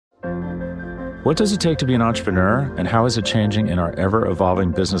What does it take to be an entrepreneur, and how is it changing in our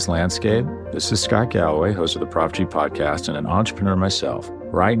ever-evolving business landscape? This is Scott Galloway, host of the Prop G podcast and an entrepreneur myself.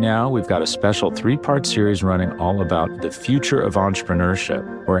 Right now, we've got a special 3-part series running all about the future of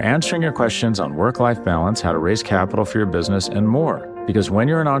entrepreneurship. We're answering your questions on work-life balance, how to raise capital for your business, and more. Because when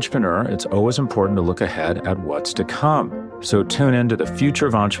you're an entrepreneur, it's always important to look ahead at what's to come. So tune in to the Future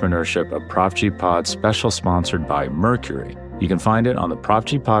of Entrepreneurship, a Prop G pod special sponsored by Mercury. You can find it on the Prop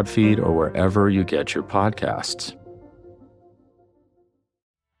G Pod feed or wherever you get your podcasts.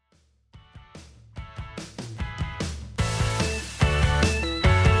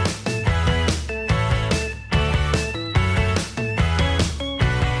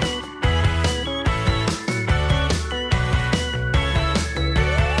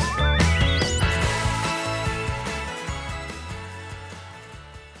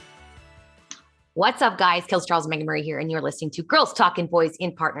 What's up, guys? Kels Charles and Megan Murray here, and you're listening to Girls Talkin Boys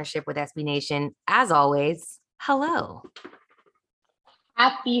in partnership with SB Nation. As always, hello.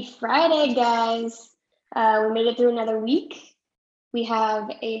 Happy Friday, guys. We made it through another week. We have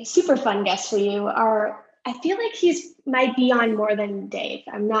a super fun guest for you. I feel like he's might be on more than Dave.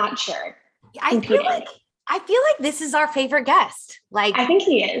 I'm not sure. I feel like this is our favorite guest. I think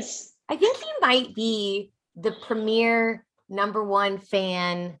he is. I think he might be the premier number one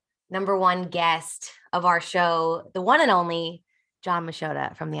fan, number one guest of our show, the one and only John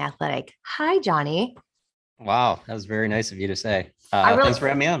Machota from The Athletic. Hi, Johnny. Wow, that was very nice of you to say. Really, thanks for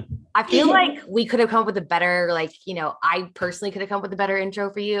having me on. I feel like we could have come up with a better, I personally could have come up with a better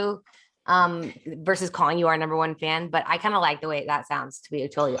intro for you versus calling you our number one fan. But I kind of like the way that sounds, to be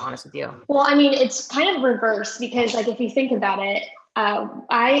totally honest with you. Well, I mean, it's kind of reverse because, if you think about it,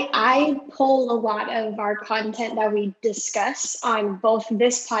 I pull a lot of our content that we discuss on both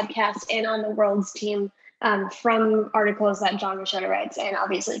this podcast and on the World's team from articles that John Machota writes, and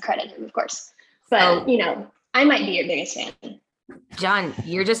obviously credit him, of course. But, I might be your biggest fan. John,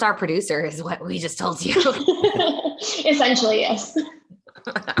 you're just our producer is what we just told you. Essentially, yes.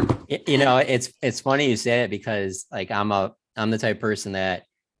 It's funny you say it because I'm the type of person that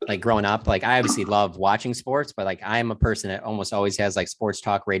growing up, I obviously love watching sports, but I'm a person that almost always has sports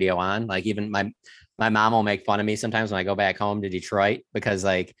talk radio on. Even my mom will make fun of me sometimes when I go back home to Detroit because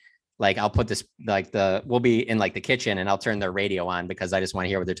I'll put this, we'll be in the kitchen and I'll turn their radio on because I just want to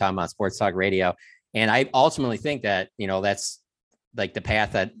hear what they're talking about, sports talk radio. And I ultimately think that, that's the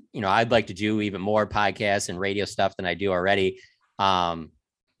path that, I'd like to do even more podcasts and radio stuff than I do already. But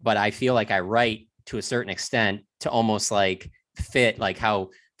I feel like I write to a certain extent to almost fit how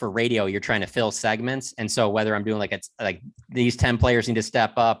for radio, you're trying to fill segments. And so whether I'm doing it's these 10 players need to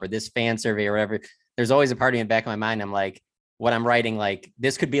step up or this fan survey or whatever, there's always a part of me in the back of my mind. I'm what I'm writing,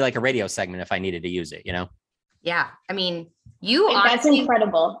 this could be a radio segment if I needed to use it, Yeah. I mean, that's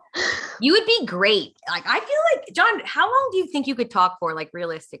incredible. You would be great. I feel like, John, how long do you think you could talk for,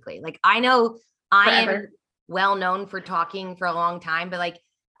 realistically? I know I am well known for talking for a long time, but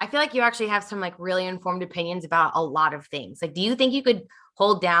I feel like you actually have some really informed opinions about a lot of things. Do you think you could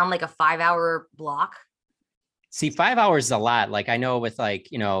hold down a 5-hour block? See, 5 hours is a lot. I know with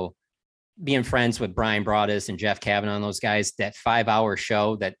being friends with Brian Broaddus and Jeff Kavanaugh and those guys, that 5-hour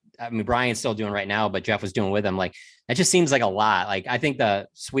show that, Brian's still doing right now, but Jeff was doing with him. That just seems like a lot. I think the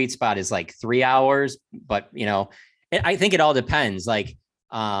sweet spot is 3 hours, but I think it all depends.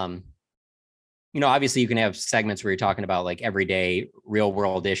 Obviously you can have segments where you're talking about everyday real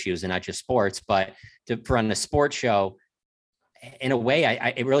world issues and not just sports, but for on a sports show, in a way,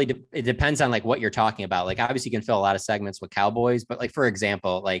 it depends on what you're talking about. Obviously you can fill a lot of segments with Cowboys, but for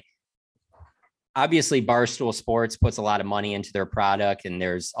example, obviously Barstool Sports puts a lot of money into their product and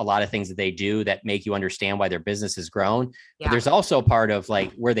there's a lot of things that they do that make you understand why their business has grown. Yeah. But there's also part of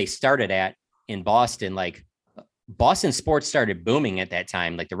where they started at in Boston, Boston sports started booming at that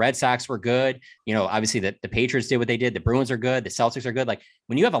time. The Red Sox were good. Obviously the Patriots did what they did. The Bruins are good. The Celtics are good.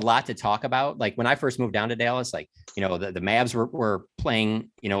 When you have a lot to talk about, when I first moved down to Dallas, the Mavs were playing,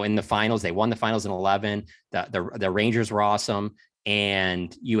 in the finals. They won the finals in 11. The Rangers were awesome.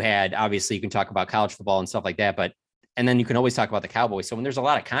 And you had, obviously you can talk about college football and stuff like that, and then you can always talk about the Cowboys. So when there's a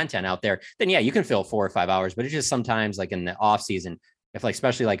lot of content out there, then yeah, you can fill 4 or 5 hours, but it's just sometimes in the off season, if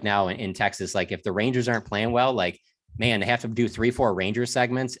especially now in Texas, if the Rangers aren't playing well, man, they have to do 3-4 Rangers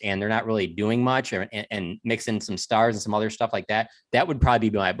segments and they're not really doing much and mix in some stars and some other stuff like that. That would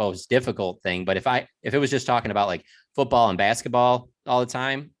probably be my most difficult thing. But if it was just talking about football and basketball all the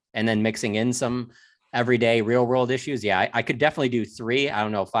time and then mixing in some everyday real world issues, yeah, I could definitely do 3. I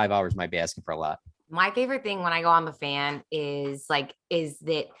don't know, 5 hours might be asking for a lot. My favorite thing when I go on The Fan is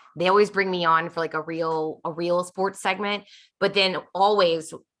that they always bring me on for a real sports segment, but then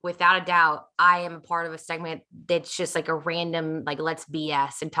always without a doubt, I am a part of a segment that's just like a random, like, let's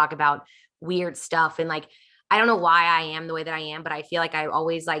BS and talk about weird stuff. And like, I don't know why I am the way that I am, but I feel like I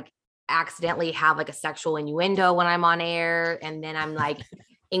always like accidentally have like a sexual innuendo when I'm on air. And then I'm like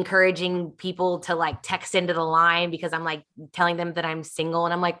encouraging people to like text into the line because I'm like telling them that I'm single.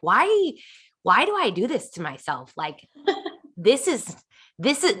 And I'm like, why do I do this to myself? Like, this is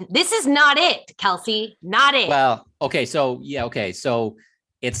not it, Kelsey, not it. Well, okay. So yeah. Okay. So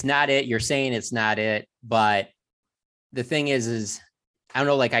it's not it. You're saying it's not it, but the thing is I don't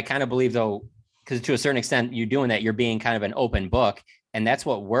know, like, I kind of believe though, because to a certain extent, you're doing that, you're being kind of an open book, and that's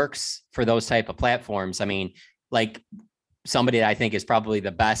what works for those type of platforms. I mean, like, somebody that I think is probably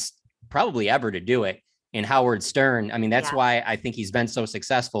the best, probably ever to do it, in Howard Stern. I mean, that's why I think he's been so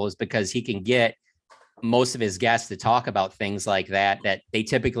successful, is because he can get most of his guests to talk about things like that they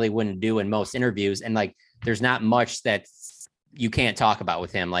typically wouldn't do in most interviews. And like, there's not much that you can't talk about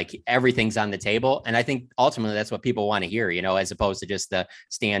with him. Like, everything's on the table. And I think ultimately that's what people want to hear, you know, as opposed to just the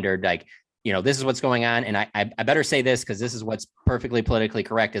standard, like, you know, this is what's going on. And I better say this because this is what's perfectly politically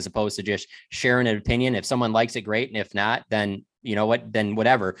correct, as opposed to just sharing an opinion. If someone likes it, great. And if not, then you know what, then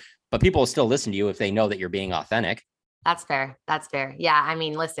whatever. But people will still listen to you if they know that you're being authentic. That's fair. That's fair. Yeah. I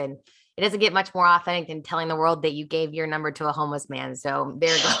mean, listen, it doesn't get much more authentic than telling the world that you gave your number to a homeless man. So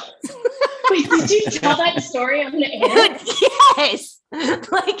there it goes. Wait, did you tell that story on the air? Yes.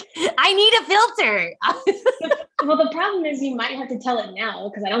 Like, I need a filter. Well, the problem is you might have to tell it now,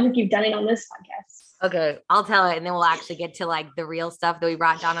 because I don't think you've done it on this podcast. Okay, I'll tell it, and then we'll actually get to like the real stuff that we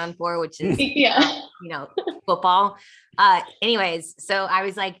brought John on for, which is football. Anyways, so I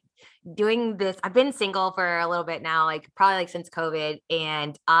was like doing this. I've been single for a little bit now, like probably like since COVID,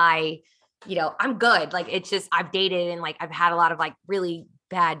 and I'm good. Like, it's just, I've dated and like I've had a lot of like really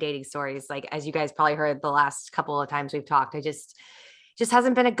bad dating stories. Like, as you guys probably heard the last couple of times we've talked, I just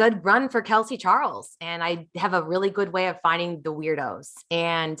hasn't been a good run for Kelsey Charles. And I have a really good way of finding the weirdos,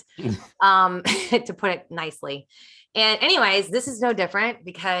 and to put it nicely. And anyways, this is no different,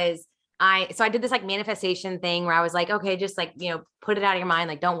 because I did this like manifestation thing where I was like, okay, just like, put it out of your mind.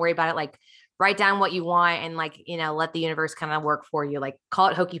 Like, don't worry about it. Like, write down what you want and like, let the universe kind of work for you. Like, call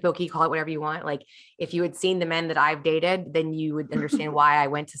it hokey pokey, call it whatever you want. Like, if you had seen the men that I've dated, then you would understand why I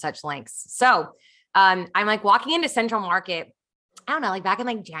went to such lengths. So I'm like walking into Central Market, I don't know, like back in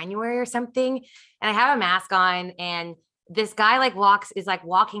like January or something. And I have a mask on, and this guy like is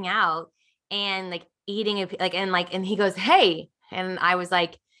walking out and like eating and he goes, hey. And I was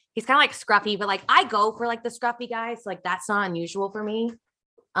like, he's kind of like scruffy, but like I go for like the scruffy guys. So, like, that's not unusual for me.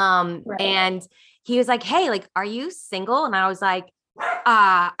 Right. And he was like, hey, like, are you single? And I was like, yes,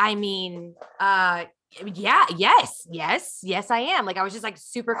 I am. Like, I was just like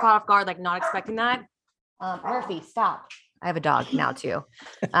super caught off guard, like not expecting that. Murphy, stop. I have a dog now too.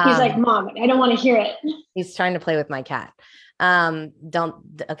 He's like, Mom, I don't want to hear it. He's trying to play with my cat.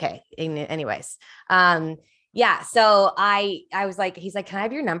 Okay. Anyways. Yeah. So I was like, he's like, can I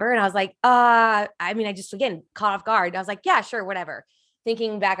have your number? And I was like, I just, again, caught off guard. I was like, yeah, sure. Whatever.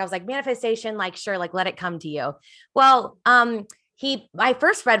 Thinking back, I was like, manifestation, like, sure. Like, let it come to you. Well, my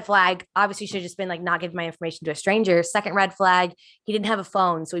first red flag, obviously should have just been like, not giving my information to a stranger. Second red flag, he didn't have a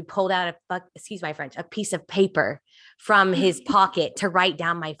phone. So he pulled out excuse my French, a piece of paper from his pocket to write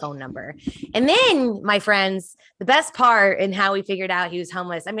down my phone number. And then, my friends, the best part in how we figured out he was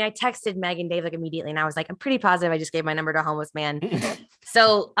homeless. I mean, I texted Meg and Dave like immediately, and I was like, I'm pretty positive I just gave my number to a homeless man.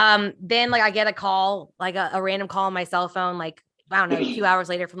 So then like I get a call, like a random call on my cell phone, like, I don't know, 2 hours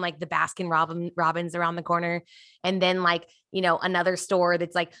later from like the Baskin Robbins around the corner. And then like, another store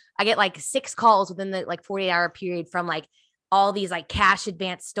that's like, I get like 6 calls within the like 48-hour period from like all these like cash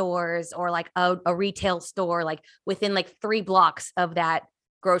advance stores, or like a retail store, like within like 3 blocks of that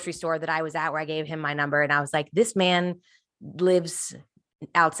grocery store that I was at, where I gave him my number. And I was like, this man lives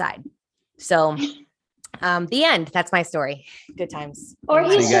outside. So the end. That's my story. Good times. Or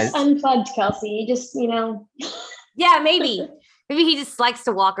he's just unplugged, Kelsey. You just, Yeah, maybe. Maybe he just likes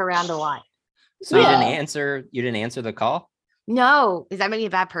to walk around a lot. So you didn't answer the call? No. Does that make me a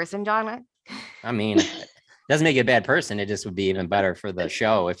bad person, John? I mean, it doesn't make you a bad person. It just would be even better for the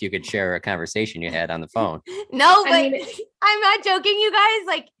show if you could share a conversation you had on the phone. No, but I'm not joking, you guys.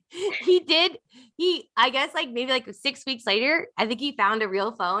 Like, I guess like maybe like 6 weeks later, I think he found a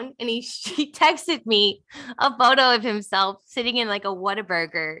real phone, and he texted me a photo of himself sitting in like a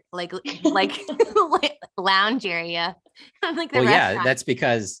Whataburger, like lounge area. Like the restaurant. Yeah, that's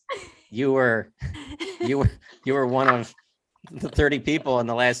because you were one of the 30 people in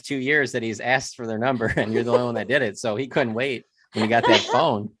the last 2 years that he's asked for their number, and you're the only one that did it. So he couldn't wait when he got that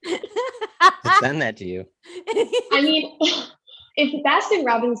phone to send that to you. I mean, If Baskin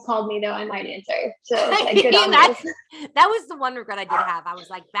Robbins called me, though, I might answer. So good on that was the one regret I did have. I was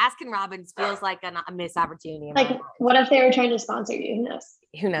like, Baskin Robbins feels like a missed opportunity. Like, what if they were trying to sponsor you? Who knows?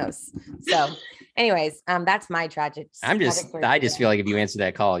 Who knows? So, anyways, that's my tragic. I just feel like if you answered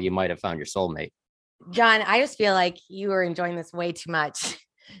that call, you might have found your soulmate. John, I just feel like you are enjoying this way too much.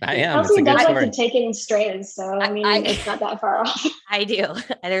 I am. Kelsey does like to take in strays, so I mean, it's not that far off. I do.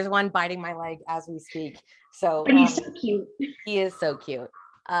 There's one biting my leg as we speak. So, but he's so cute. He is so cute.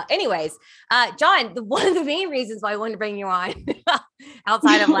 Anyways, John, one of the main reasons why I wanted to bring you on,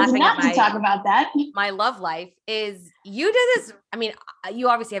 outside of laughing at to talk about that, my love life, is you do this. I mean, you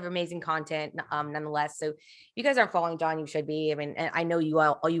obviously have amazing content, nonetheless. So, if you guys aren't following John, you should be. I mean, and I know you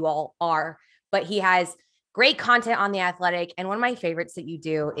all are, but he has great content on The Athletic. And one of my favorites that you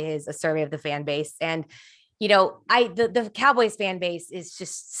do is a survey of the fan base. And, you know, the Cowboys fan base is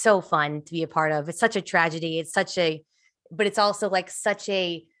just so fun to be a part of. It's such a tragedy. But it's also like such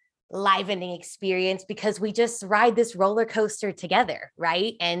a livening experience because we just ride this roller coaster together.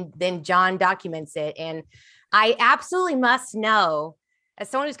 Right. And then John documents it. And I absolutely must know, as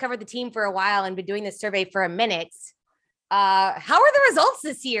someone who's covered the team for a while and been doing this survey for a minute, how are the results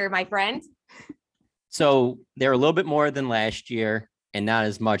this year, my friend? So they're a little bit more than last year and not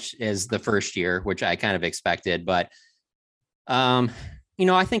as much as the first year, which I kind of expected. But, I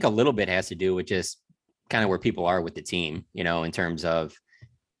think a little bit has to do with just kind of where people are with the team, in terms of,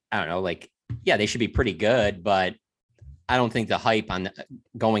 I don't know, like, yeah, they should be pretty good, but I don't think the hype on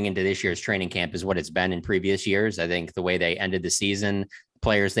going into this year's training camp is what it's been in previous years. I think the way they ended the season,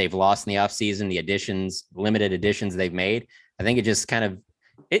 players they've lost in the offseason, the limited additions they've made, I think it just kind of,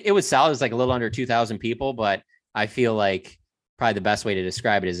 it was solid. It was like a little under 2,000 people, but I feel like probably the best way to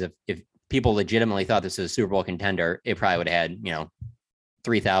describe it is if people legitimately thought this was a Super Bowl contender, it probably would have had,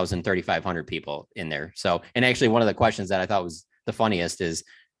 3,000, 3,500 people in there. So, and actually one of the questions that I thought was the funniest is,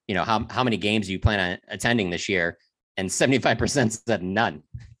 how many games do you plan on attending this year? And 75% said none.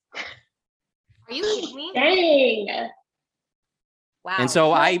 Are you kidding me? Dang. Wow. And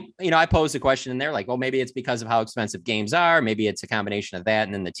so I posed a question and they're like, well, maybe it's because of how expensive games are. Maybe it's a combination of that.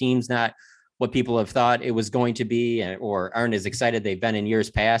 And then the team's not what people have thought it was going to be or aren't as excited they've been in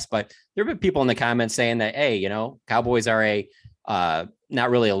years past. But there have been people in the comments saying that, hey, Cowboys are not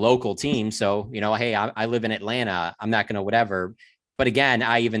really a local team. So, hey, I live in Atlanta. I'm not going to whatever. But again,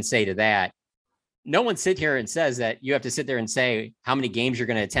 I even say to that, no one sit here and says that you have to sit there and say how many games you're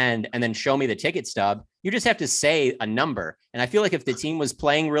going to attend and then show me the ticket stub. You just have to say a number. And I feel like if the team was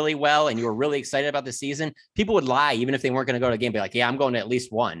playing really well and you were really excited about the season, people would lie, even if they weren't going to go to a game, be like, yeah, I'm going to at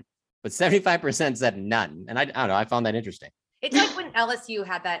least one. But 75% said none. And I don't know. I found that interesting. It's like when LSU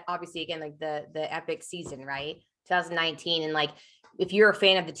had that, obviously, again, like the epic season, right? 2019. And like, if you're a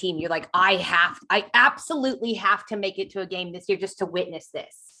fan of the team, you're like, I absolutely have to make it to a game this year just to witness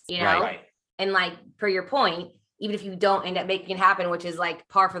this, Right. And like, per your point, even if you don't end up making it happen, which is like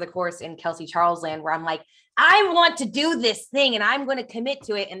par for the course in Kelsey Charles land, where I'm like, I want to do this thing and I'm going to commit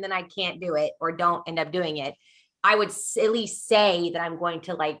to it. And then I can't do it or don't end up doing it. I would at least say that I'm going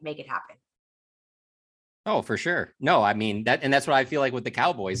to like make it happen. Oh, for sure. No, I mean that's what I feel like with the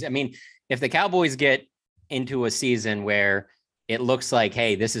Cowboys. I mean, if the Cowboys get into a season where it looks like,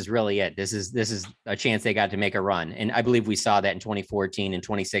 hey, this is really it. This is a chance they got to make a run. And I believe we saw that in 2014 and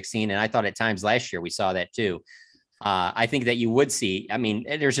 2016. And I thought at times last year we saw that too. I think that you would see, I mean,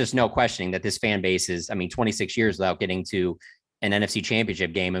 there's just no questioning that this fan base is, 26 years without getting to an NFC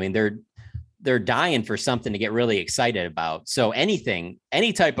championship game. I mean, they're dying for something to get really excited about. So any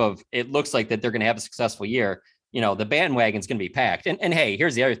type of, it looks like that they're going to have a successful year, the bandwagon's going to be packed. And hey,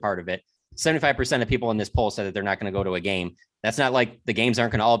 here's the other part of it. 75% of people in this poll said that they're not going to go to a game. That's not like the games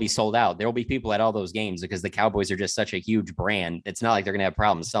aren't going to all be sold out. There will be people at all those games because the Cowboys are just such a huge brand. It's not like they're going to have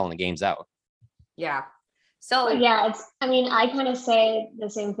problems selling the games out. Yeah. So yeah, I kind of say the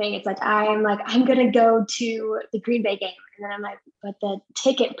same thing. It's like, I'm going to go to the Green Bay game. And then I'm like, but the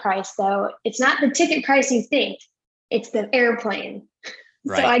ticket price though, it's not the ticket price you think, it's the airplane.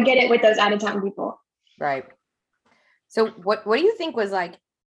 Right. So I get it with those out of town people. Right. So what do you think was like,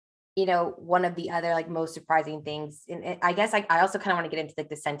 one of the other like most surprising things? And I guess I also kind of want to get into like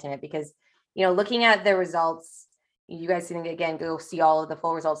the sentiment because, looking at the results, you guys can again go see all of the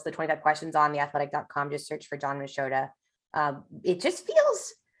full results, the 25 questions on theathletic.com. Just search for John Machota. It just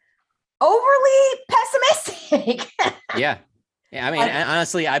feels overly pessimistic. Yeah. I mean,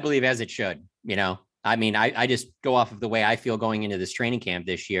 honestly, I believe as it should, I just go off of the way I feel going into this training camp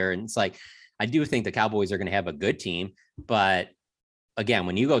this year. And it's like, I do think the Cowboys are going to have a good team, but again,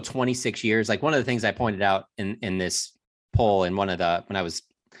 when you go 26 years, like one of the things I pointed out in this poll and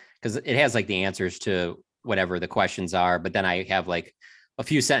because it has like the answers to whatever the questions are, but then I have like a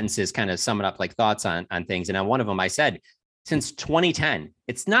few sentences kind of summing up like thoughts on things. And on one of them, I said, since 2010,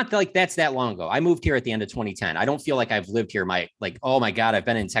 it's not like that's that long ago. I moved here at the end of 2010. I don't feel like I've lived here oh my God, I've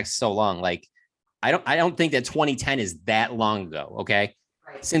been in Texas so long. Like, I don't think that 2010 is that long ago. Okay.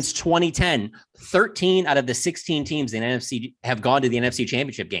 Right. Since 2010, 13 out of the 16 teams in the NFC have gone to the NFC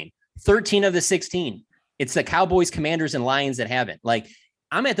Championship game. 13 of the 16. It's the Cowboys, Commanders, and Lions that haven't. Like,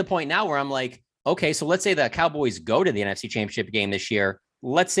 I'm at the point now where I'm like, okay, so let's say the Cowboys go to the NFC Championship game this year.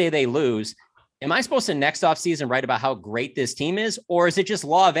 Let's say they lose. Am I supposed to next offseason write about how great this team is? Or is it just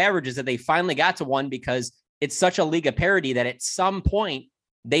law of averages that they finally got to one because it's such a league of parity that at some point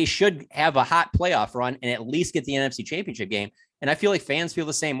they should have a hot playoff run and at least get the NFC Championship game? And I feel like fans feel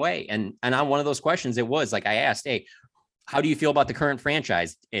the same way. And on one of those questions, it was like I asked, hey, how do you feel about the current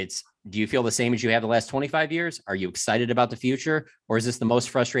franchise? Do you feel the same as you have the last 25 years? Are you excited about the future? Or is this the most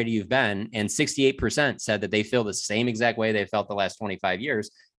frustrated you've been? And 68% said that they feel the same exact way they felt the last 25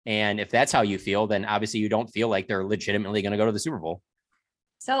 years. And if that's how you feel, then obviously you don't feel like they're legitimately going to go to the Super Bowl.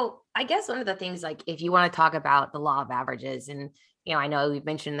 So I guess one of the things, like, if you want to talk about the law of averages, and, I know we've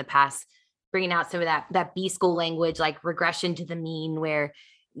mentioned in the past, bringing out some of that B school language, like regression to the mean, where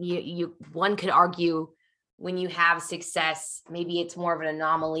one could argue when you have success, maybe it's more of an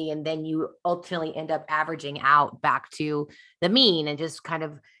anomaly, and then you ultimately end up averaging out back to the mean and just kind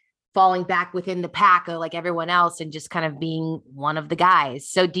of falling back within the pack of like everyone else and just kind of being one of the guys.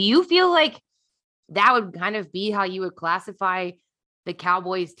 So do you feel like that would kind of be how you would classify the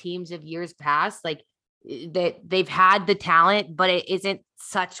Cowboys teams of years past? Like, that they've had the talent, but it isn't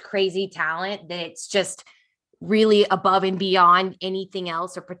such crazy talent that it's just really above and beyond anything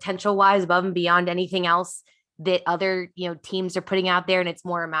else, or potential wise above and beyond anything else that other, teams are putting out there. And it's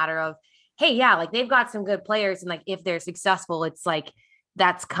more a matter of, hey, yeah, like they've got some good players. And like, if they're successful, it's like,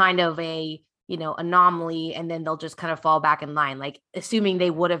 that's kind of a, anomaly. And then they'll just kind of fall back in line, like assuming they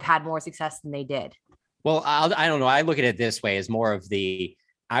would have had more success than they did. Well, I don't know. I look at it this way as more of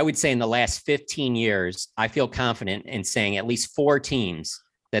I would say in the last 15 years, I feel confident in saying at least 4 teams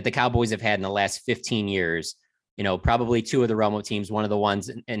that the Cowboys have had in the last 15 years, probably 2 of the Romo teams, one of the ones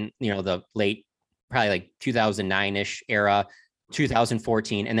in the late, probably like 2009-ish era,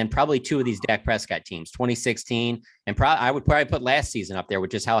 2014, and then probably 2 of these Dak Prescott teams, 2016. And I would probably put last season up there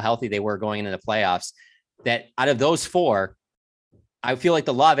with just how healthy they were going into the playoffs. That out of those 4, I feel like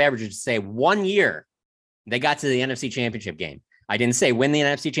the law of averages say 1 year they got to the NFC Championship game. I didn't say win the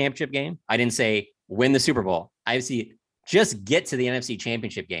NFC Championship game. I didn't say win the Super Bowl. I see just get to the NFC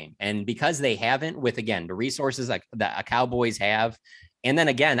Championship game. And because they haven't, with, again, the resources like the Cowboys have, and then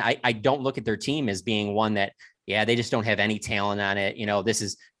again, I don't look at their team as being one that, yeah, they just don't have any talent on it.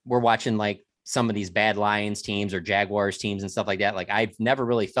 We're watching like some of these bad Lions teams or Jaguars teams and stuff like that. Like, I've never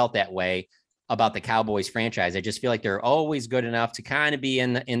really felt that way about the Cowboys franchise. I just feel like they're always good enough to kind of be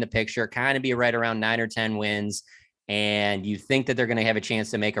in the picture, kind of be right around 9 or 10 wins. And you think that they're going to have a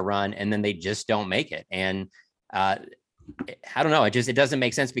chance to make a run, and then they just don't make it. And I don't know. It doesn't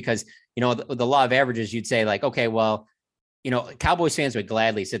make sense because, the law of averages, you'd say like, okay, well, Cowboys fans would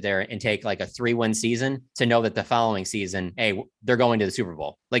gladly sit there and take like a 3-win season to know that the following season, hey, they're going to the Super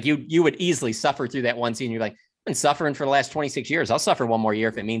Bowl. Like you would easily suffer through that one season. You're like, I've been suffering for the last 26 years. I'll suffer one more year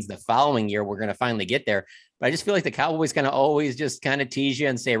if it means the following year we're going to finally get there. But I just feel like the Cowboys kind of always just kind of tease you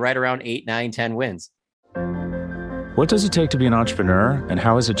and say right around 8, 9, 10 wins. What does it take to be an entrepreneur, and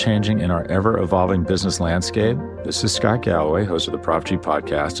how is it changing in our ever-evolving business landscape? This is Scott Galloway, host of the Prop G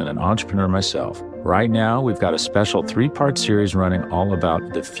podcast and an entrepreneur myself. Right now, we've got a special 3-part series running all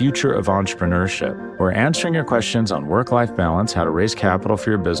about the future of entrepreneurship. We're answering your questions on work-life balance, how to raise capital for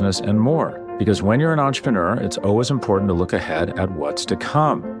your business, and more. Because when you're an entrepreneur, it's always important to look ahead at what's to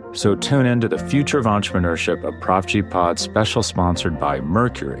come. So tune in to the Future of Entrepreneurship, a Prop G pod special sponsored by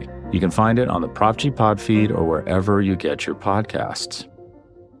Mercury. You can find it on the Prop G Pod feed or wherever you get your podcasts.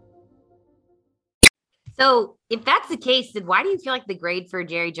 So if that's the case, then why do you feel like the grade for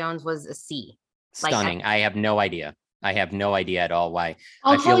Jerry Jones was a C? Stunning. I have no idea. I have no idea at all why.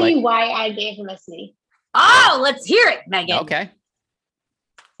 I'll tell you why I gave him a C. Oh, let's hear it, Megan. Okay.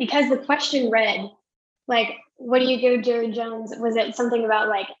 Because the question read, like, what do you give Jerry Jones? Was it something about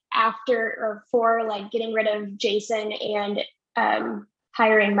like after or for like getting rid of Jason and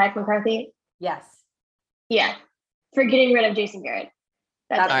hiring Mike McCarthy? Yes. Yeah. For getting rid of Jason Garrett.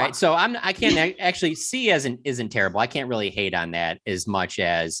 That's all right. So I can't actually C isn't terrible. I can't really hate on that as much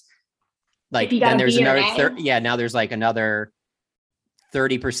as like then there's another now there's like another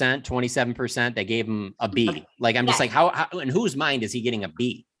 30%, 27% that gave him a B. Like I'm just like how in whose mind is he getting a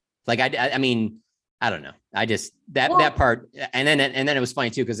B? Like I mean I don't know. I just that part, and then it was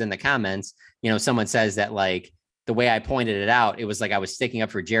funny too, because in the comments, someone says that like the way I pointed it out, it was like I was sticking up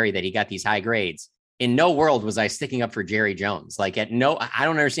for Jerry that he got these high grades. In no world was I sticking up for Jerry Jones. Like I don't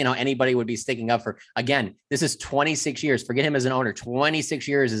understand how anybody would be sticking up for. Again, this is 26 years. Forget him as an owner. 26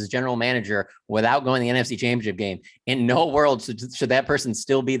 years as a general manager without going to the NFC Championship game. In no world should that person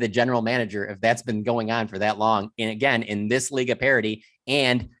still be the general manager if that's been going on for that long. And again, in this league of parity,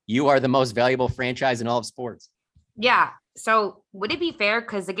 and you are the most valuable franchise in all of sports. Yeah. So would it be fair?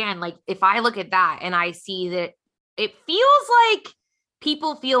 Because again, like if I look at that and I see that it feels like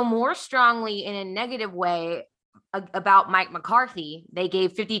people feel more strongly in a negative way about Mike McCarthy. They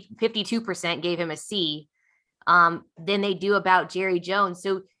gave 52% gave him a C than they do about Jerry Jones.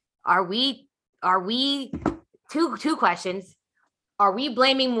 So are we two questions? Are we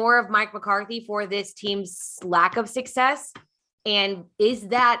blaming more of Mike McCarthy for this team's lack of success? And is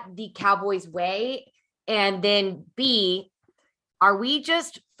that the Cowboys way? And then B, are we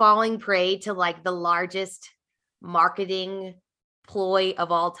just falling prey to like the largest marketing ploy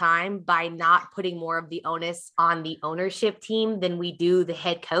of all time by not putting more of the onus on the ownership team than we do the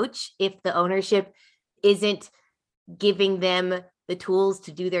head coach if the ownership isn't giving them the tools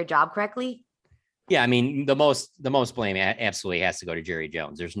to do their job correctly? Yeah, I mean, the most blame absolutely has to go to Jerry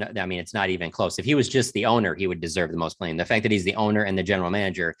Jones. It's not even close. If he was just the owner, he would deserve the most blame. The fact that he's the owner and the general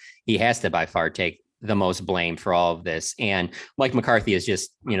manager, he has to by far take the most blame for all of this. And Mike McCarthy is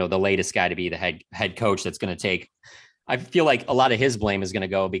just, the latest guy to be the head coach that's going to take. I feel like a lot of his blame is going to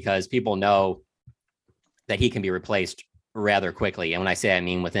go because people know that he can be replaced rather quickly. And when I say, I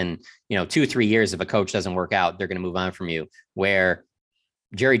mean, within, 2-3 years, if a coach doesn't work out, they're going to move on from you. Where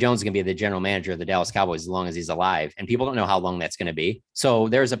Jerry Jones is going to be the general manager of the Dallas Cowboys as long as he's alive. And people don't know how long that's going to be. So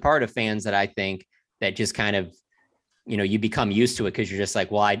there's a part of fans that I think that just kind of, you become used to it because you're just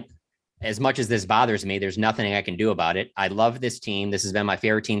like, well, as much as this bothers me, there's nothing I can do about it. I love this team. This has been my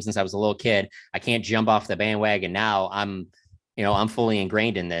favorite team since I was a little kid. I can't jump off the bandwagon now. I'm fully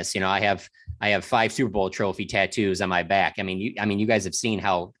ingrained in this. I have 5 Super Bowl trophy tattoos on my back. I mean, you guys have seen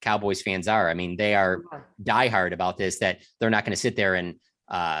how Cowboys fans are. I mean, they are diehard about this, that they're not going to sit there and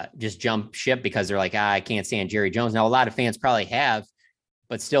just jump ship because they're like, I can't stand Jerry Jones. Now, a lot of fans probably have,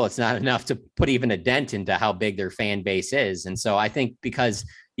 but still it's not enough to put even a dent into how big their fan base is. And so I think because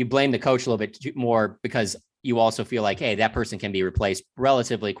you blame the coach a little bit more because you also feel like, hey, that person can be replaced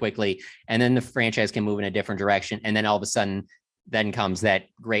relatively quickly. And then the franchise can move in a different direction. And then all of a sudden, then comes that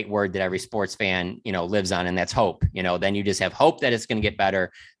great word that every sports fan, lives on. And that's hope. Then you just have hope that it's going to get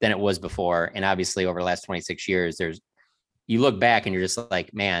better than it was before. And obviously over the last 26 years, you look back and you're just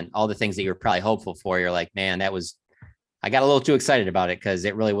like, man, all the things that you're probably hopeful for, you're like, man, I got a little too excited about it because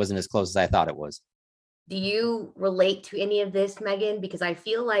it really wasn't as close as I thought it was. Do you relate to any of this, Megan? Because I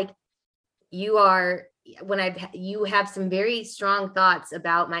feel like you have some very strong thoughts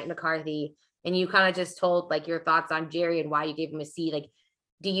about Mike McCarthy, and you kind of just told like your thoughts on Jerry and why you gave him a C. Like,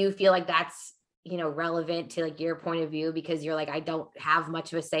 do you feel like that's, relevant to like your point of view? Because you're like, I don't have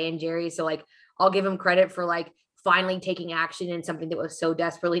much of a say in Jerry. So like, I'll give him credit for like finally taking action in something that was so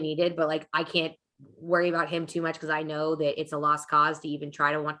desperately needed, but like, I can't worry about him too much because I know that it's a lost cause to even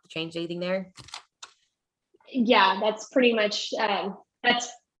try to want to change anything there. Yeah, that's pretty much, that's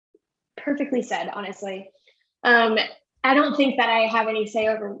perfectly said, honestly. I don't think that I have any say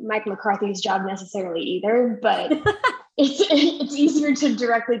over Mike McCarthy's job necessarily either, but it's easier to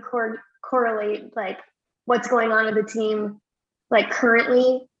directly correlate like what's going on with the team, like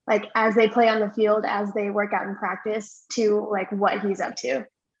currently, like as they play on the field, as they work out in practice, to like what he's up to.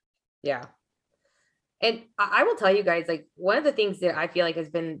 Yeah. And I will tell you guys, like one of the things that I feel like has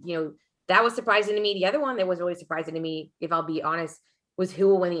been, that was surprising to me. The other one that was really surprising to me, if I'll be honest, was who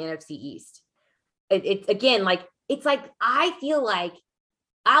will win the NFC East. It's again, like, it's like, I feel like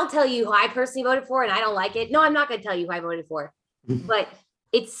I'll tell you who I personally voted for and I don't like it. No, I'm not going to tell you who I voted for, but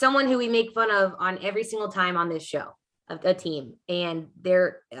it's someone who we make fun of on every single time on this show, of a team, and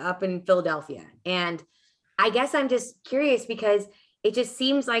they're up in Philadelphia. And I guess I'm just curious because it just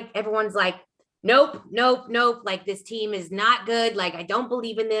seems like everyone's like, nope. Like this team is not good. Like, I don't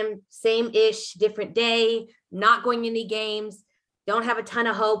believe in them. Same-ish, different day, not going any games. Don't have a ton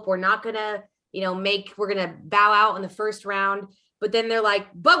of hope. We're not going to, we're going to bow out in the first round. But then they're like,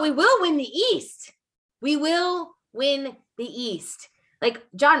 but we will win the East. We will win the East. Like,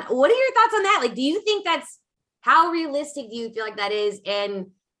 John, what are your thoughts on that? Like, do you think how realistic do you feel like that is? And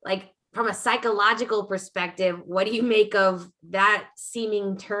like, from a psychological perspective, what do you make of that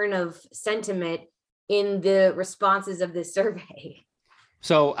seeming turn of sentiment in the responses of this survey?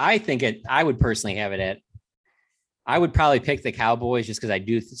 So I think I would personally have it I would probably pick the Cowboys just because I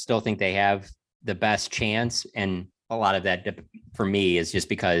do still think they have the best chance. And a lot of that for me is just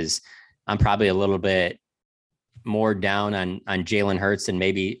because I'm probably a little bit more down on Jalen Hurts than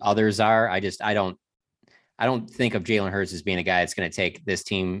maybe others are. I don't think of Jalen Hurts as being a guy that's going to take this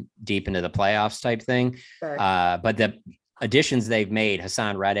team deep into the playoffs type thing. Sure. But the additions they've made,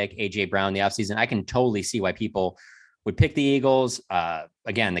 Hassan Reddick, AJ Brown, the offseason, I can totally see why people would pick the Eagles.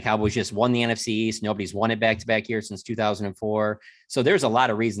 Again, the Cowboys just won the NFC East. Nobody's won it back-to-back years since 2004. So there's a lot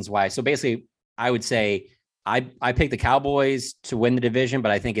of reasons why. So basically, I would say I picked the Cowboys to win the division,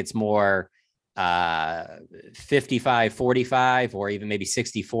 but I think it's more 55-45 or even maybe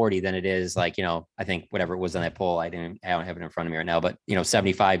 60-40 than it is like, I think whatever it was on that poll, I don't have it in front of me right now, but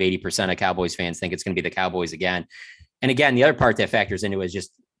 75-80% of Cowboys fans think it's going to be the Cowboys again. And again, the other part that factors into it is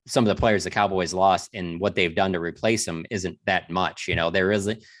just some of the players the Cowboys lost and what they've done to replace them isn't that much. There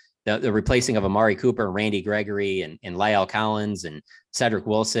isn't the replacing of Amari Cooper, Randy Gregory, and Lyle Collins and Cedric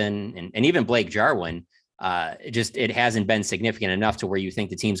Wilson and even Blake Jarwin. It hasn't been significant enough to where you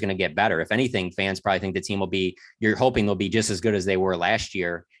think the team's going to get better. If anything, fans probably think the team you're hoping they'll be just as good as they were last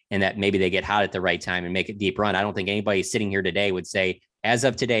year and that maybe they get hot at the right time and make a deep run. I don't think anybody sitting here today would say, as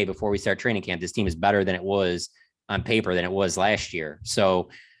of today, before we start training camp, this team is better than it was on paper than it was last year. So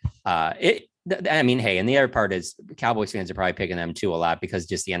hey, and the other part is Cowboys fans are probably picking them too a lot because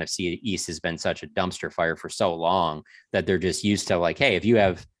just the NFC East has been such a dumpster fire for so long that they're just used to like, hey, if you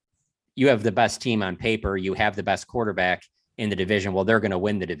have the best team on paper, you have the best quarterback in the division, well, they're going to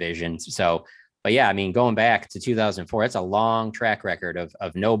win the division. So, but yeah, going back to 2004, that's a long track record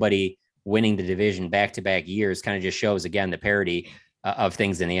of nobody winning the division back-to-back years. Kind of just shows again the parity of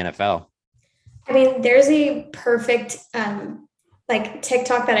things in the NFL. There's a perfect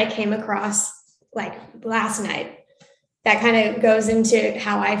TikTok that I came across like last night that kind of goes into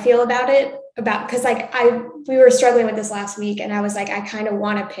how I feel about it. Because we were struggling with this last week, and I was like, I kind of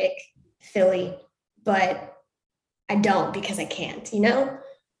want to pick Philly, but I don't because I can't, And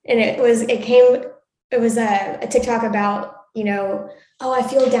it was a TikTok about, oh, I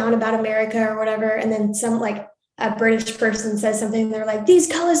feel down about America or whatever. And then some a British person says something, they're like,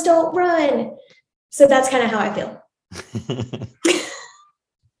 these colors don't run. So that's kind of how I feel.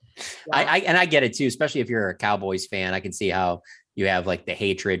 I get it too, especially if you're a Cowboys fan. I can see how you have like the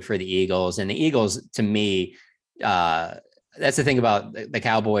hatred for the Eagles, and the Eagles to me, that's the thing about the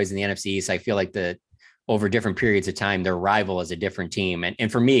Cowboys and the NFC East. I feel like over different periods of time, their rival is a different team.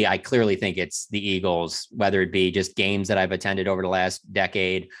 And for me, I clearly think it's the Eagles, whether it be just games that I've attended over the last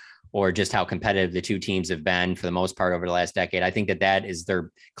decade or just how competitive the two teams have been for the most part over the last decade. I think that is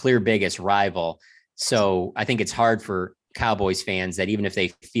their clear biggest rival. So I think it's hard for Cowboys fans that even if they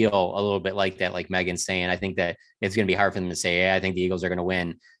feel a little bit like that, like Megan's saying, I think that it's going to be hard for them to say, yeah, I think the Eagles are going to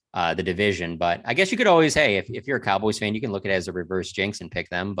win the division. But I guess you could always, hey, if you're a Cowboys fan, you can look at it as a reverse jinx and pick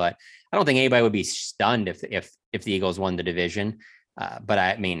them. But I don't think anybody would be stunned if the Eagles won the division. But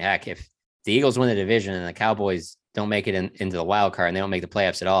heck, if the Eagles win the division and the Cowboys don't make it into the wild card and they don't make the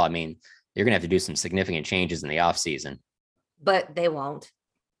playoffs at all, you're going to have to do some significant changes in the offseason. But they won't.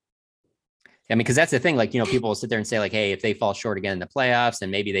 Because that's the thing, people will sit there and say like, hey, if they fall short again in the playoffs,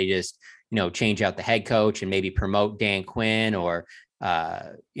 then maybe they just, change out the head coach and maybe promote Dan Quinn or,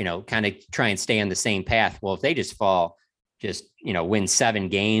 kind of try and stay on the same path. Well, if they just win 7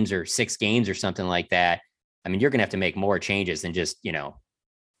 games or 6 games or something like that, you're going to have to make more changes than just,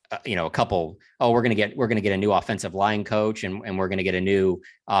 a couple, we're going to get a new offensive line coach and we're going to get a new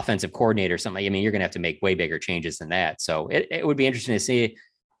offensive coordinator or something. You're going to have to make way bigger changes than that. So it would be interesting to see,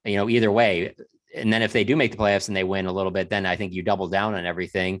 either way. And then if they do make the playoffs and they win a little bit, then I think you double down on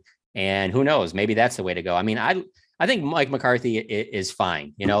everything. And who knows, maybe that's the way to go. I think Mike McCarthy is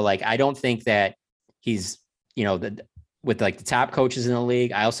fine. I don't think that he's, with the top coaches in the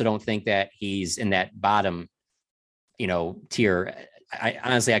league. I also don't think that he's in that bottom, tier. I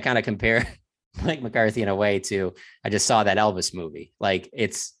honestly, I kind of compare Mike McCarthy in a way to, I just saw that Elvis movie.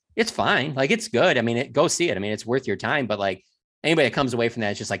 It's fine. It's good. Go see it. It's worth your time, but anybody that comes away from that,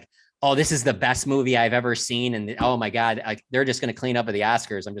 it's just like, oh, this is the best movie I've ever seen. And oh my God, they're just going to clean up at the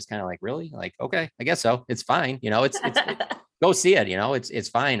Oscars. I'm just kind of like, really? Okay, I guess so. It's fine. It's go see it. It's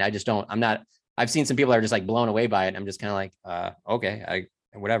fine. I've seen some people that are just blown away by it. And I'm just kind of like, okay,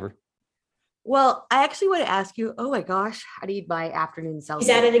 whatever. Well, I actually want to ask you, oh my gosh, I need my afternoon selfie. He's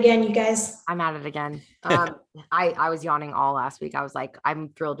at it again, you guys. I'm at it again. I was yawning all last week. I was like, I'm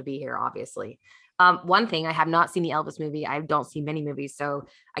thrilled to be here, obviously. One thing, I have not seen the Elvis movie. I don't see many movies, so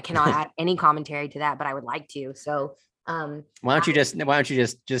I cannot add any commentary to that, but I would like to. So why don't you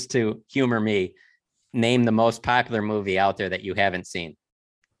just to humor me, name the most popular movie out there that you haven't seen?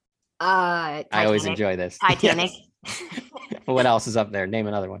 Titanic. I always enjoy this. Titanic. What else is up there? Name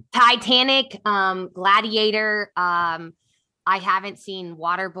another one. Titanic, Gladiator. I haven't seen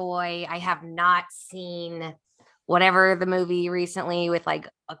Waterboy. I have not seen whatever the movie recently with like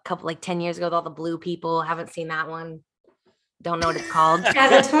a couple, like 10 years ago with all the blue people. Haven't seen that one. Don't know what it's called.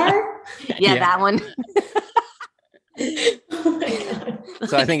 Avatar? Yeah, that one. Oh my God.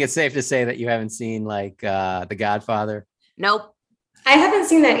 So I think it's safe to say that you haven't seen like The Godfather. Nope. I haven't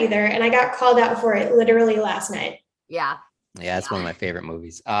seen that either. And I got called out for it literally last night. Yeah. Yeah, it's one of my favorite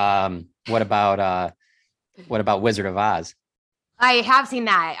movies. What about Wizard of Oz? I have seen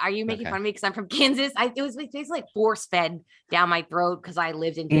that. Are you making Okay. fun of me because I'm from Kansas? It was basically like force fed down my throat because I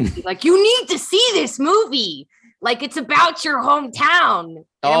lived in Kansas. Like, you need to see this movie. Like, it's about your hometown. And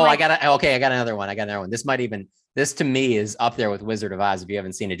Oh, like, I got another one. This to me is up there with Wizard of Oz if you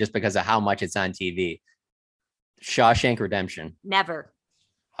haven't seen it, just because of how much it's on TV. Shawshank Redemption. never.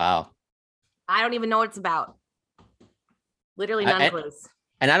 Wow. I don't even know what it's about. Literally none clues.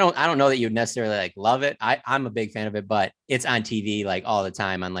 And I don't know that you'd necessarily like love it. I'm a big fan of it, but it's on TV like all the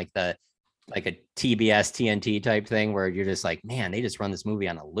time on like a TBS TNT type thing where you're just like, man, they just run this movie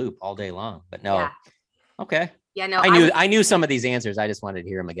on a loop all day long. But no. Yeah. Okay. Yeah, no. I knew some of these answers. I just wanted to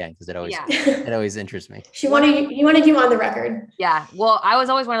hear them again because it always interests me. You wanted you on the record. Yeah. Well, I was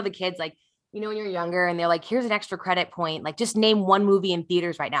always one of the kids, like, when you're younger and they're like, here's an extra credit point. Like, just name one movie in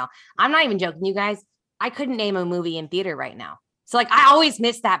theaters right now. I'm not even joking, you guys. I couldn't name a movie in theater right now. So like, I always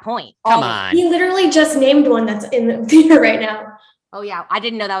miss that point. Come on. He literally just named one that's in the theater right now. Oh yeah. I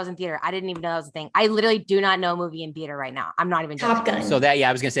didn't know that was in theater. I didn't even know that was a thing. I literally do not know a movie in theater right now. I'm not even joking. Top Gun. So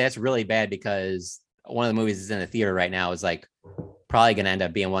I was gonna say that's really bad because one of the movies that's in the theater right now is like probably gonna end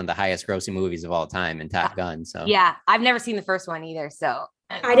up being one of the highest grossing movies of all time in Top Gun. So yeah, I've never seen the first one either. So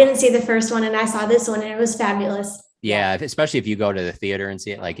I didn't see the first one and I saw this one and it was fabulous. yeah, especially if you go to the theater and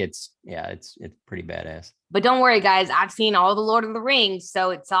see it, like it's pretty badass. But don't worry, guys. I've seen all the Lord of the Rings, so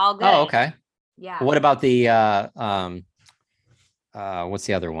it's all good. Oh, okay. Yeah. What about the what's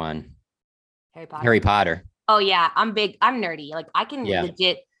the other one? Harry Potter. Oh yeah, I'm nerdy. Like I can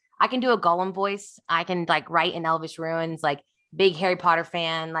I can do a Gollum voice. I can like write in Elvish runes. Like big Harry Potter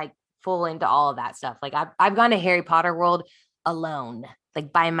fan. Like full into all of that stuff. Like I've gone to Harry Potter World alone,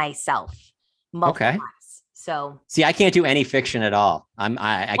 like by myself. Okay. Times. So see, I can't do any fiction at all. I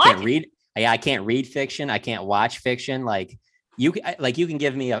What? can't read. I can't read fiction. I can't watch fiction. Like you can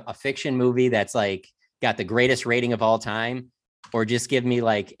give me a fiction movie that's like got the greatest rating of all time, or just give me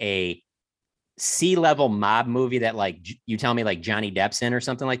like a C-level mob movie that like you tell me like Johnny Depp's in or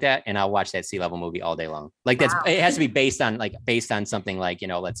something like that, and I'll watch that C-level movie all day long. Like it has to be based on something like,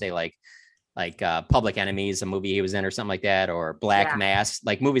 let's say like Public Enemies, a movie he was in or something like that, or Black Mass,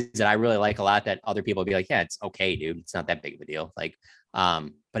 like movies that I really like a lot that other people will be like, yeah, it's okay, dude. It's not that big of a deal. Like,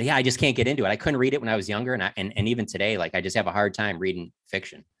 but yeah, I just can't get into it. I couldn't read it when I was younger. And even today, like I just have a hard time reading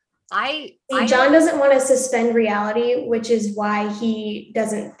fiction. John doesn't want to suspend reality, which is why he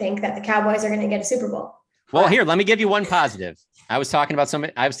doesn't think that the Cowboys are going to get a Super Bowl. Well, here, let me give you one positive. I was talking to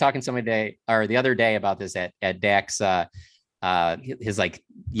somebody the other day about this at Dak's, his like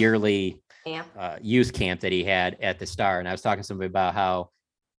yearly youth camp that he had at the Star. And I was talking to somebody about how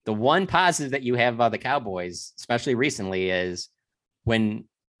the one positive that you have about the Cowboys, especially recently, is when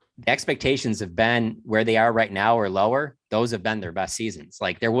the expectations have been where they are right now or lower, those have been their best seasons.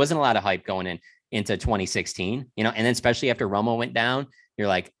 Like there wasn't a lot of hype going into 2016, and then especially after Romo went down, you're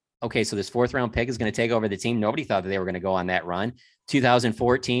like, okay, so this 4th round pick is going to take over the team. Nobody thought that they were going to go on that run.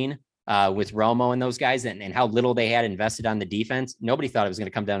 2014 with Romo and those guys and how little they had invested on the defense. Nobody thought it was going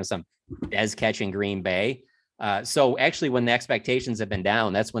to come down to some Dez catch in Green Bay. So actually when the expectations have been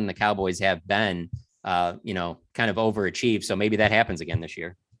down, that's when the Cowboys have been, kind of overachieved. So maybe that happens again this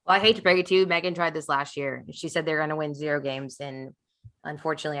year. Well, I hate to break it to you. Megan tried this last year. She said they're going to win 0 games. And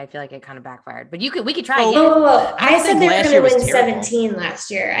unfortunately, I feel like it kind of backfired. But we could try again. I said they were going to win 17 last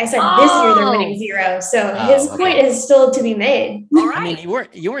year. I said this year they're winning 0. So his point is still to be made. All right. I mean,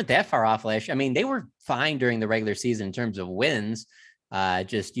 you weren't that far off last year. I mean, they were fine during the regular season in terms of wins.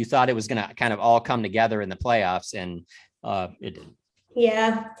 Just you thought it was going to kind of all come together in the playoffs, and it didn't.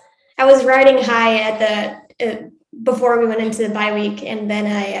 Yeah, I was riding high at the before we went into the bye week, and then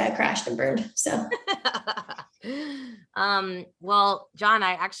I crashed and burned. So, well, John,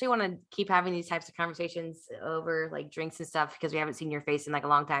 I actually want to keep having these types of conversations over like drinks and stuff because we haven't seen your face in like a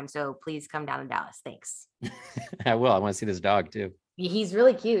long time. So please come down to Dallas. Thanks. I will. I want to see this dog too. He's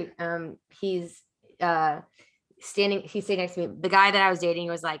really cute. He's standing next to me. The guy that I was dating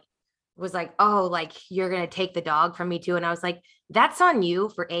was like, oh, like you're gonna take the dog from me too. And I was like, that's on you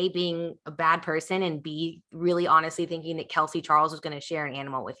for A, being a bad person, and B, really honestly thinking that Kelsey Charles was gonna share an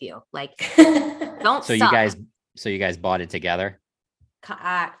animal with you. Like, don't So suck. So you guys bought it together?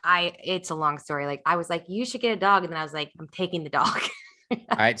 It's a long story. Like I was like, you should get a dog. And then I was like, I'm taking the dog.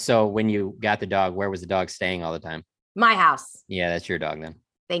 All right. So when you got the dog, where was the dog staying all the time? My house. Yeah, that's your dog then.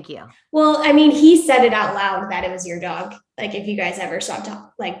 Thank you. Well, I mean, he said it out loud that it was your dog. Like if you guys ever stopped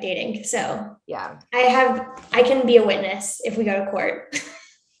dating. So yeah, I can be a witness if we go to court.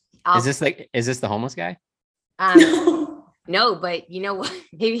 Is this the homeless guy? No, but you know what?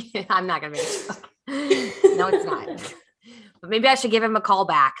 Maybe I'm not going to make it. No, it's not. But maybe I should give him a call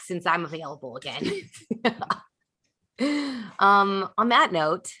back since I'm available again. On that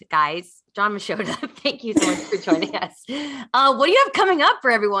note, guys, John Machota, thank you so much for joining us. What do you have coming up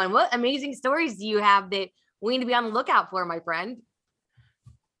for everyone? What amazing stories do you have that we need to be on the lookout for, my friend?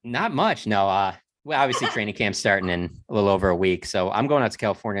 Not much. No. Well, obviously training camp's starting in a little over a week. So I'm going out to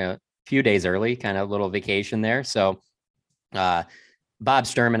California a few days early, kind of a little vacation there. So Bob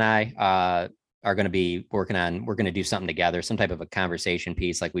Sturm and I are going to be we're going to do something together, some type of a conversation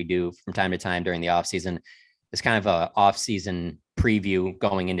piece like we do from time to time during the off season. It's kind of a off season preview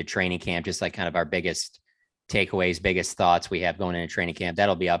going into training camp, just like kind of our biggest takeaways, biggest thoughts we have going into training camp.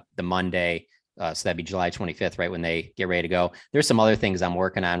 That'll be up the Monday. So that'd be July 25th, right when they get ready to go. There's some other things I'm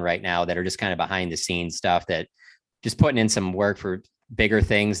working on right now that are just kind of behind the scenes stuff that just putting in some work for bigger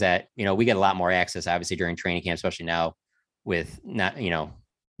things that, we get a lot more access, obviously during training camp, especially now with not,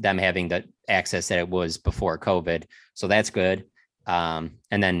 them having the access that it was before COVID. So that's good. And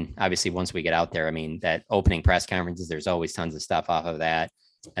then obviously once we get out there, I mean, that opening press conferences, there's always tons of stuff off of that.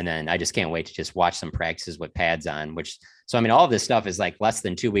 And then I just can't wait to just watch some practices with pads on, so I mean, all of this stuff is like less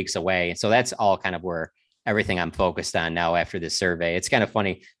than 2 weeks away. So that's all kind of where everything I'm focused on now after this survey. It's kind of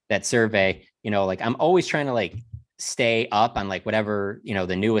funny that survey, like I'm always trying to like stay up on like whatever,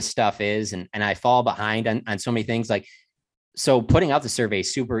 the newest stuff is. And I fall behind on so many things. Like, so putting out the survey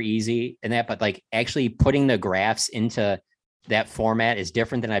is super easy and that, but like actually putting the graphs into that format is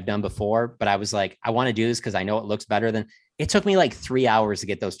different than I've done before. But I was like, I want to do this because I know it looks better than it took me like 3 hours to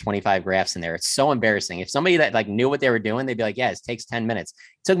get those 25 graphs in there. It's so embarrassing. If somebody that like knew what they were doing, they'd be like, yeah, it takes 10 minutes.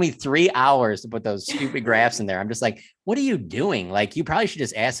 It took me 3 hours to put those stupid graphs in there. I'm just like, what are you doing? Like, you probably should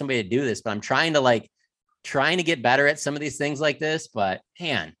just ask somebody to do this, but I'm trying to get better at some of these things like this, but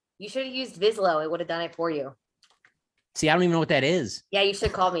man. You should have used Vizslo. It would have done it for you. See, I don't even know what that is. Yeah, you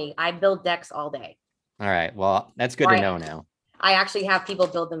should call me. I build decks all day. All right. Well, that's good to know now. I actually have people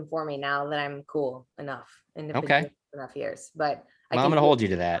build them for me now that I'm cool enough and okay enough years. But I'm going to hold you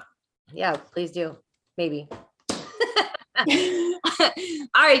to that. Yeah, please do. Maybe. All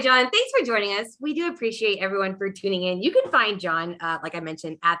right, John, thanks for joining us. We do appreciate everyone for tuning in. You can find John, like I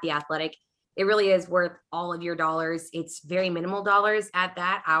mentioned, at The Athletic. It really is worth all of your dollars. It's very minimal dollars at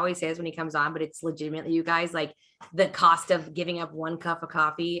that. I always say this when he comes on, but it's legitimately, you guys, like the cost of giving up 1 cup of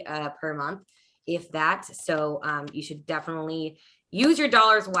coffee per month, if that. So you should definitely use your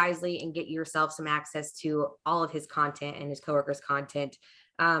dollars wisely and get yourself some access to all of his content and his coworkers' content.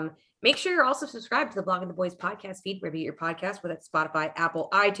 Make sure you're also subscribed to the Talkin Boys podcast feed, wherever you get your podcast, whether it's Spotify, Apple,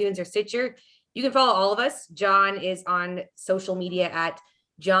 iTunes, or Stitcher. You can follow all of us. John is on social media at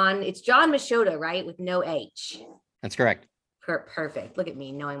it's John Machota, right? With no H. That's correct. Perfect. Look at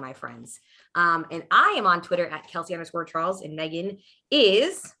me knowing my friends. And I am on Twitter at Kelsey_Charles, and Megan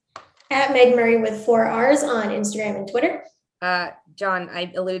is at Meg Murray with 4 R's on Instagram and Twitter. John,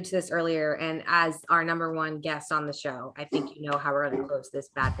 I alluded to this earlier, and as our number 1 guest on the show, I think you know how we're going to close this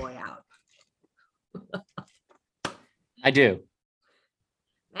bad boy out. I do.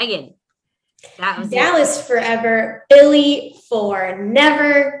 Megan, that was Dallas forever, Philly for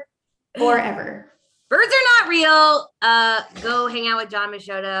never or ever. Birds are not real. Go hang out with John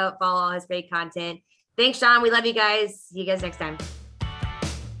Machota, follow all his great content. Thanks, John. We love you guys. See you guys next time.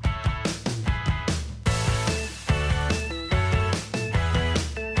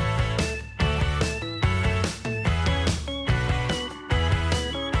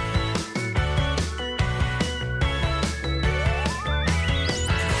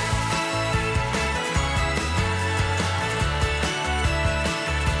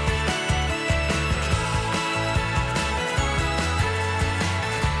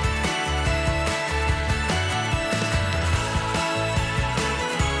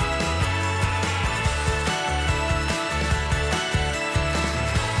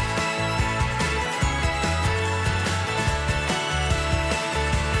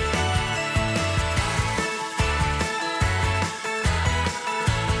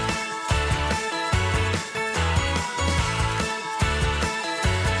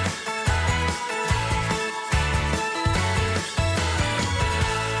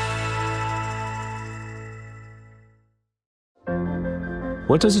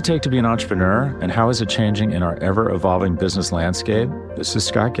 What does it take to be an entrepreneur, and how is it changing in our ever-evolving business landscape? This is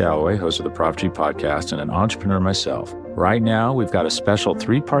Scott Galloway, host of the Prop G podcast and an entrepreneur myself. Right now, we've got a special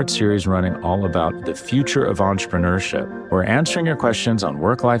 3-part series running all about the future of entrepreneurship. We're answering your questions on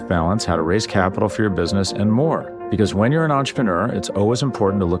work-life balance, how to raise capital for your business, and more. Because when you're an entrepreneur, it's always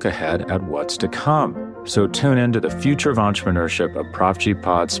important to look ahead at what's to come. So tune in to the Future of Entrepreneurship, a Prop G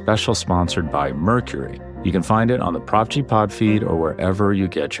pod special sponsored by Mercury. You can find it on the Prop G pod feed or wherever you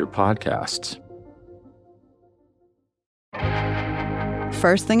get your podcasts.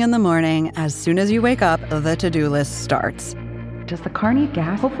 First thing in the morning, as soon as you wake up, the to-do list starts. Does the car need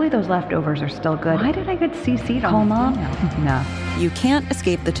gas? Hopefully those leftovers are still good. Why did I get CC'd on Mom? No. You can't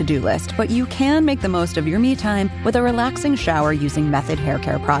escape the to-do list, but you can make the most of your me time with a relaxing shower using Method Hair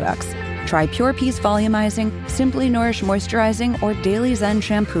Care products. Try Pure Peace Volumizing, Simply Nourish Moisturizing, or Daily Zen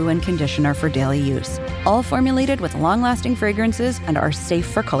Shampoo and Conditioner for daily use. All formulated with long-lasting fragrances and are safe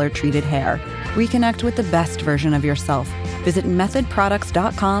for color-treated hair. Reconnect with the best version of yourself. Visit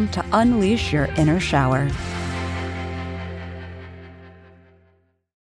methodproducts.com to unleash your inner shower.